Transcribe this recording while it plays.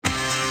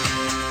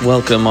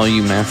Welcome, all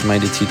you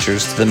math-minded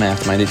teachers, to the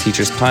Math-Minded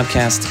Teachers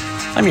Podcast.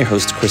 I'm your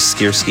host, Chris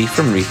Skierski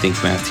from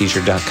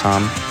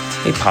RethinkMathTeacher.com,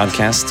 a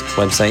podcast,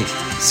 website,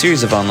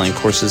 series of online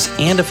courses,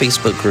 and a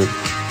Facebook group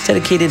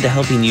dedicated to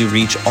helping you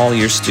reach all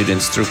your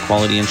students through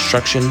quality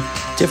instruction,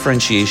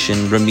 differentiation,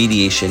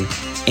 remediation,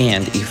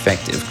 and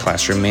effective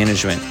classroom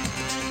management.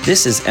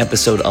 This is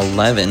episode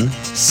 11,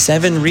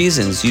 7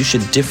 Reasons You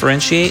Should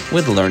Differentiate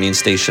with Learning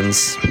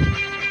Stations.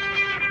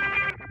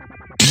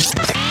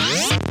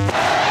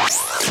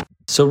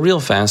 So real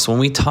fast, when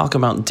we talk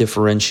about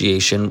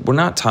differentiation, we're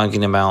not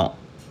talking about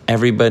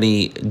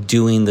everybody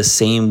doing the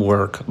same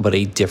work but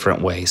a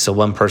different way. So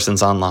one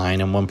person's online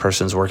and one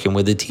person's working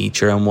with a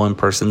teacher and one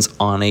person's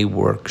on a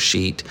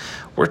worksheet.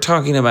 We're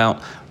talking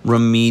about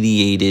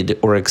remediated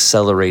or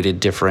accelerated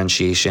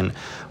differentiation,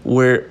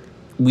 where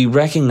we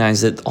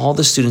recognize that all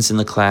the students in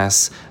the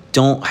class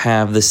don't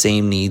have the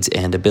same needs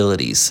and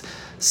abilities.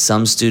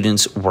 Some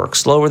students work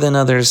slower than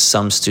others.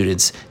 Some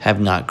students have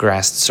not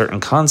grasped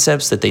certain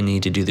concepts that they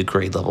need to do the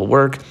grade level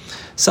work.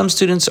 Some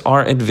students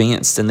are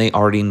advanced and they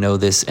already know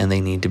this and they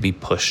need to be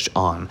pushed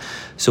on.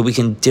 So we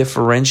can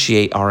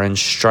differentiate our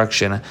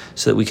instruction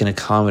so that we can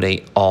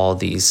accommodate all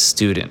these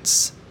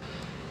students.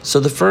 So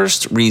the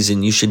first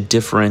reason you should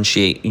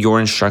differentiate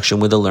your instruction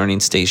with a learning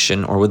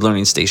station or with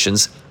learning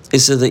stations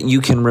is so that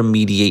you can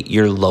remediate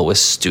your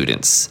lowest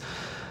students.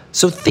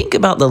 So think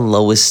about the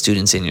lowest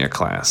students in your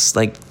class.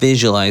 Like,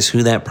 visualize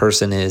who that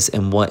person is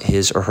and what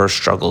his or her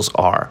struggles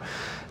are.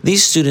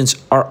 These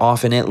students are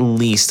often at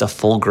least a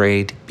full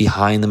grade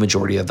behind the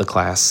majority of the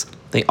class.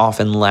 They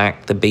often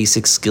lack the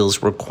basic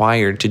skills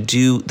required to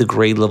do the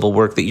grade level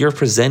work that you're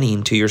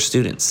presenting to your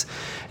students.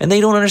 And they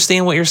don't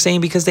understand what you're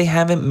saying because they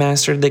haven't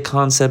mastered the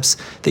concepts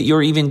that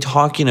you're even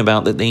talking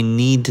about that they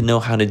need to know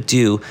how to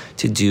do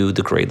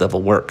the grade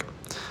level work.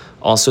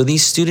 Also,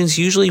 these students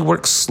usually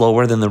work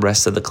slower than the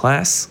rest of the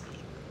class,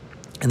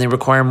 and they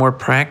require more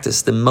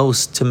practice than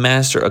most to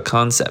master a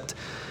concept.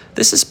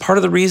 This is part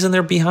of the reason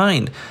they're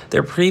behind.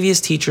 Their previous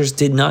teachers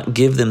did not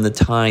give them the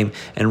time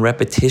and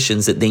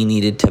repetitions that they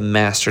needed to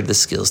master the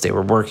skills they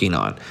were working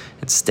on.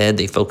 Instead,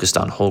 they focused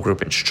on whole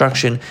group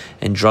instruction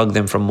and drugged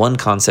them from one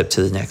concept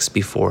to the next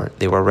before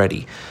they were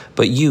ready.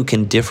 But you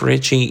can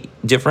differentiate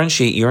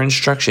your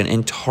instruction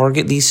and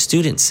target these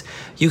students.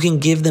 You can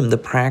give them the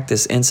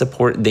practice and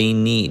support they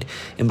need.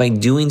 And by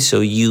doing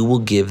so, you will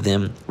give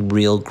them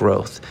real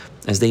growth.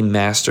 As they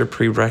master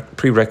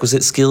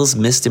prerequisite skills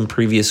missed in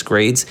previous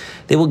grades,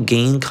 they will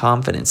gain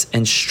confidence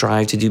and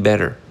strive to do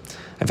better.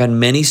 I've had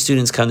many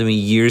students come to me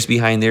years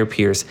behind their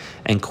peers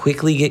and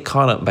quickly get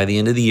caught up by the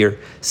end of the year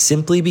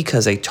simply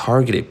because I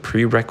targeted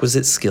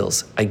prerequisite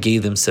skills. I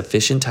gave them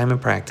sufficient time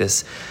and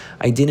practice.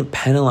 I didn't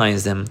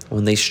penalize them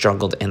when they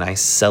struggled, and I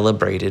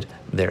celebrated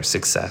their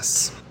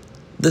success.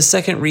 The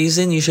second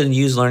reason you should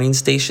use learning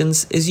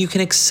stations is you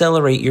can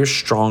accelerate your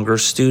stronger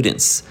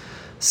students.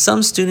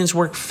 Some students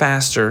work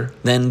faster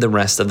than the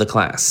rest of the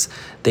class.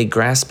 They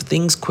grasp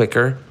things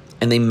quicker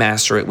and they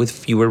master it with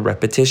fewer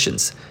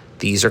repetitions.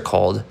 These are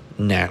called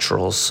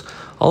naturals.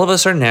 All of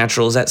us are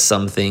naturals at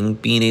something,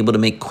 being able to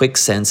make quick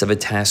sense of a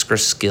task or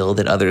skill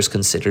that others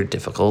consider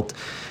difficult.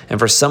 And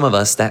for some of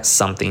us, that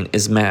something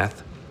is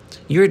math.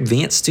 Your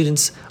advanced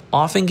students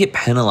often get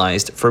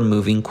penalized for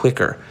moving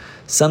quicker.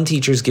 Some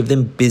teachers give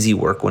them busy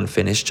work when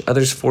finished.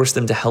 Others force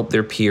them to help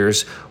their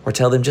peers or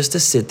tell them just to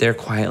sit there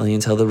quietly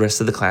until the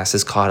rest of the class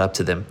is caught up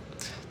to them.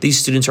 These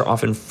students are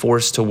often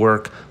forced to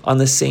work on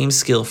the same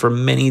skill for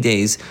many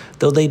days,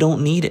 though they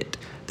don't need it.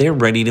 They're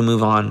ready to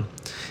move on.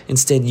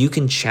 Instead, you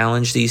can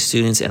challenge these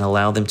students and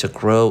allow them to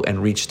grow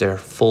and reach their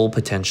full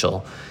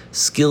potential.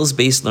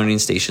 Skills-based learning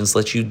stations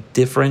let you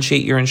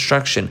differentiate your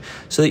instruction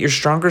so that your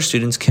stronger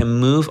students can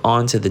move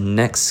on to the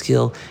next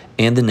skill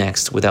and the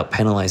next without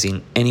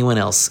penalizing anyone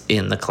else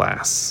in the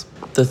class.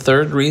 The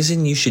third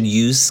reason you should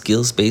use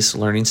skills-based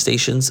learning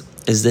stations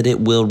is that it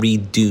will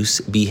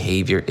reduce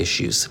behavior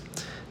issues.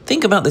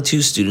 Think about the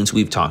two students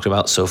we've talked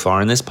about so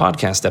far in this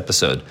podcast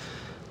episode.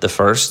 The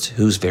first,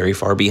 who's very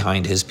far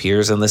behind his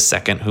peers, and the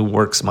second, who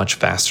works much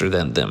faster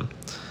than them.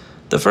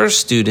 The first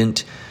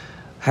student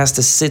has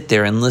to sit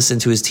there and listen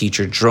to his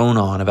teacher drone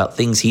on about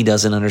things he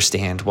doesn't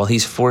understand while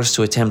he's forced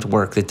to attempt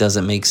work that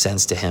doesn't make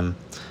sense to him.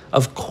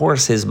 Of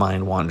course his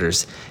mind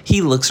wanders.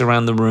 He looks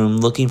around the room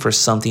looking for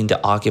something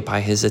to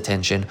occupy his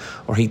attention,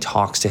 or he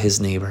talks to his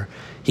neighbor.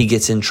 He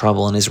gets in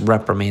trouble and is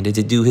reprimanded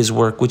to do his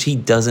work, which he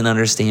doesn't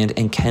understand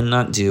and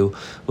cannot do,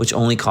 which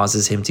only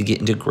causes him to get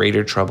into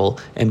greater trouble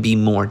and be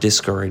more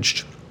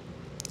discouraged.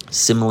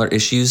 Similar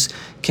issues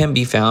can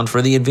be found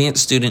for the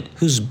advanced student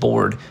who's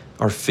bored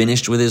or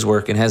finished with his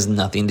work and has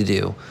nothing to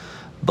do.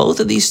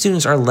 Both of these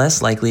students are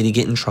less likely to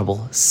get in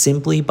trouble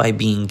simply by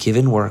being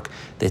given work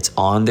that's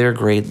on their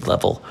grade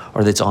level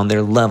or that's on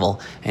their level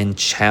and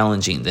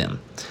challenging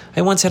them.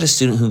 I once had a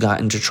student who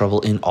got into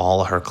trouble in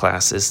all her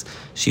classes.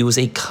 She was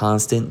a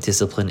constant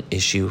discipline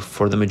issue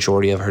for the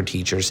majority of her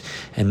teachers,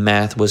 and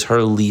math was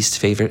her least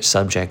favorite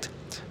subject.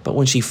 But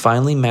when she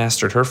finally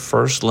mastered her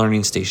first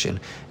learning station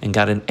and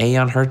got an A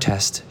on her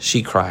test,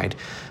 she cried.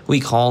 We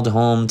called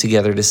home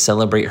together to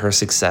celebrate her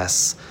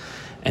success.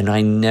 And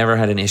I never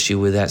had an issue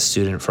with that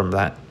student from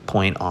that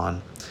point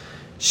on.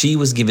 She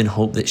was given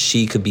hope that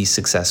she could be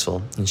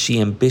successful, and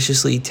she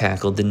ambitiously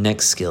tackled the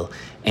next skill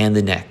and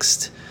the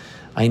next.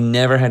 I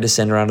never had to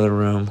send her out of the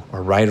room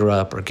or write her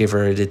up or give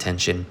her a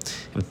detention.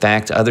 In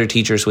fact, other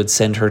teachers would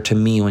send her to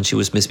me when she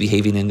was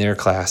misbehaving in their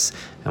class.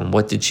 And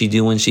what did she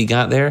do when she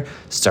got there?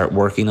 Start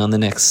working on the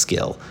next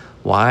skill.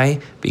 Why?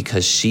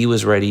 Because she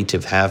was ready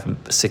to have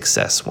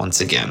success once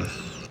again.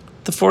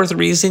 The fourth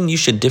reason you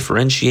should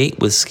differentiate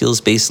with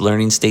skills-based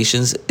learning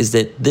stations is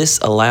that this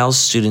allows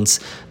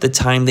students the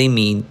time they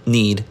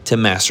need to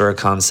master a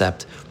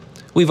concept.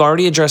 We've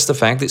already addressed the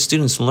fact that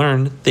students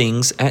learn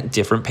things at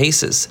different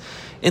paces.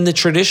 In the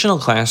traditional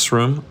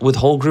classroom with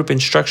whole group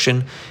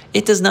instruction,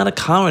 it does not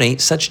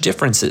accommodate such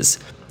differences.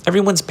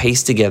 Everyone's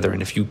paced together,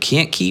 and if you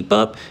can't keep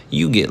up,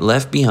 you get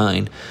left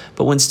behind.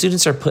 But when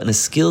students are put in a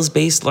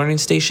skills-based learning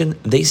station,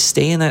 they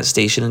stay in that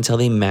station until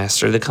they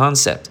master the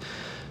concept.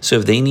 So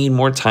if they need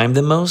more time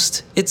than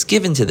most, it's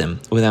given to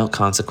them without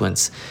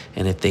consequence.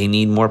 And if they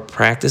need more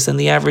practice than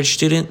the average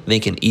student,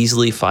 they can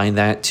easily find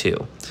that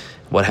too.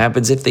 What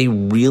happens if they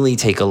really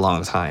take a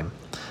long time?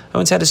 I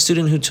once had a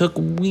student who took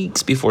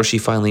weeks before she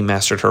finally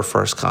mastered her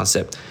first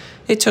concept.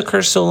 It took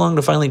her so long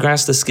to finally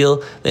grasp the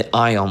skill that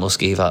I almost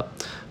gave up.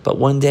 But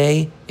one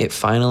day, it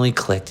finally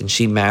clicked and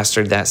she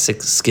mastered that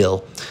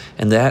skill.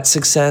 And that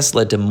success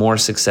led to more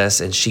success,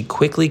 and she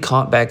quickly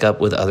caught back up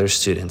with other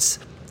students.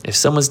 If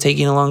someone's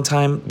taking a long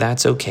time,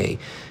 that's okay.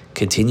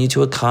 Continue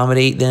to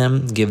accommodate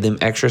them, give them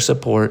extra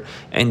support,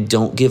 and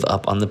don't give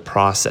up on the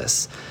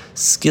process.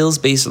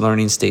 Skills-based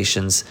learning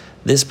stations,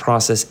 this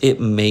process, it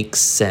makes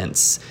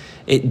sense.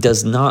 It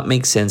does not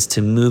make sense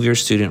to move your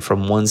student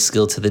from one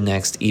skill to the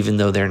next, even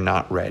though they're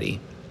not ready.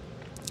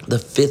 The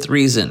fifth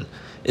reason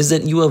is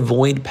that you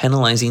avoid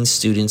penalizing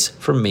students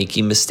for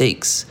making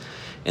mistakes.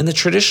 In the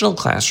traditional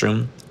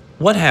classroom,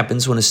 what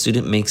happens when a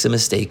student makes a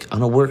mistake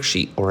on a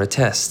worksheet or a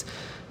test?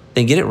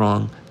 They get it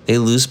wrong, they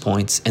lose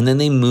points, and then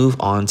they move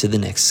on to the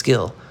next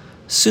skill.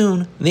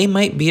 Soon, they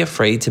might be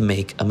afraid to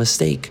make a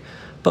mistake.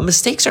 But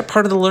mistakes are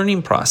part of the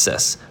learning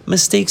process.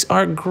 Mistakes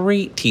are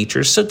great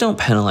teachers, so don't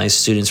penalize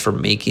students for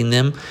making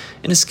them.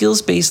 In a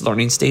skills-based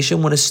learning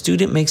station, when a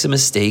student makes a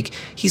mistake,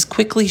 he's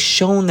quickly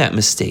shown that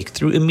mistake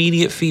through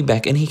immediate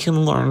feedback, and he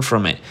can learn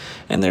from it.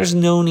 And there's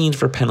no need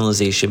for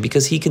penalization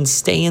because he can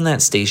stay in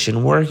that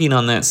station working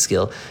on that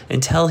skill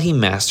until he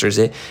masters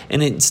it,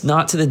 and it's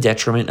not to the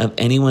detriment of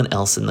anyone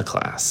else in the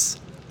class.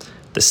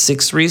 The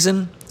sixth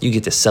reason, you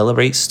get to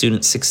celebrate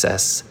student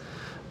success.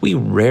 We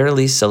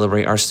rarely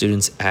celebrate our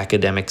students'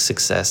 academic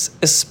success,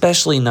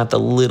 especially not the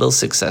little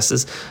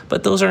successes,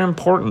 but those are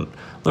important.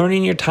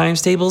 Learning your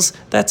times tables,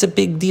 that's a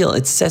big deal.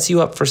 It sets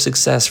you up for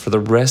success for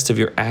the rest of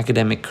your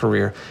academic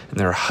career, and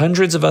there are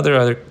hundreds of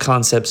other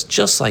concepts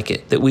just like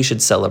it that we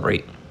should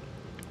celebrate.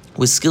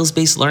 With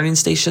skills-based learning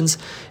stations,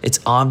 it's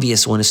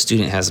obvious when a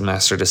student has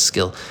mastered a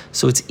skill,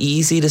 so it's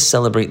easy to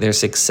celebrate their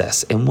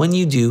success, and when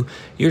you do,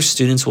 your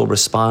students will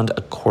respond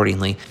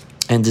accordingly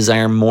and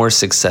desire more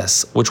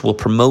success, which will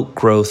promote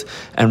growth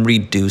and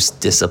reduce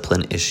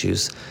discipline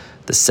issues.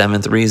 The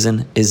seventh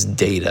reason is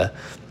data.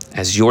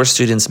 As your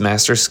students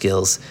master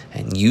skills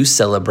and you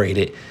celebrate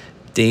it,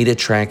 data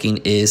tracking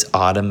is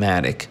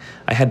automatic.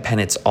 I had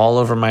pennants all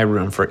over my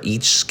room for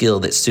each skill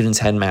that students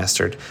had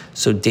mastered,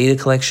 so data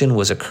collection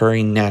was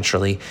occurring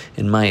naturally,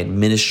 and my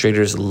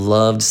administrators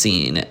loved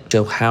seeing it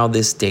show how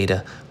this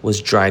data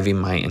was driving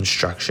my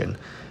instruction.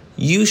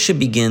 You should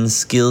begin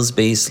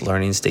skills-based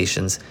learning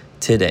stations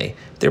today.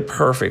 They're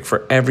perfect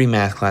for every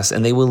math class,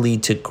 and they will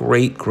lead to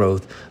great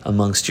growth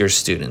amongst your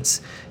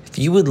students. If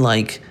you would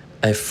like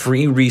a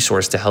free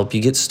resource to help you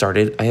get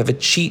started, I have a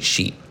cheat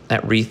sheet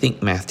at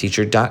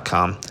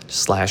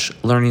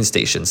rethinkmathteacher.com/learning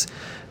stations.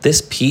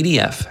 This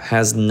PDF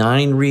has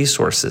 9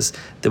 resources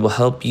that will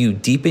help you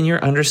deepen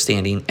your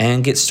understanding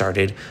and get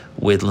started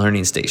with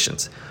learning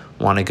stations.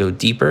 Want to go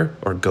deeper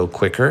or go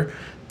quicker?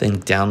 Then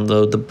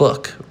download the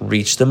book,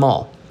 Reach Them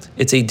All.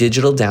 It's a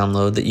digital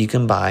download that you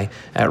can buy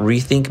at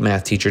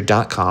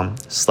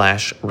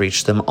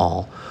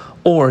rethinkmathteacher.com/reachthemall.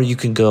 Or you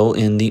can go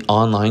in the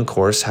online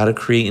course, How to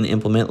Create and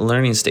Implement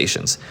Learning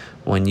Stations.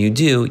 When you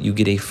do, you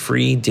get a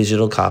free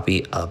digital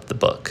copy of the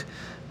book.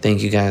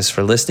 Thank you guys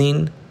for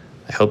listening.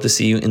 I hope to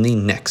see you in the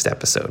next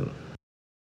episode.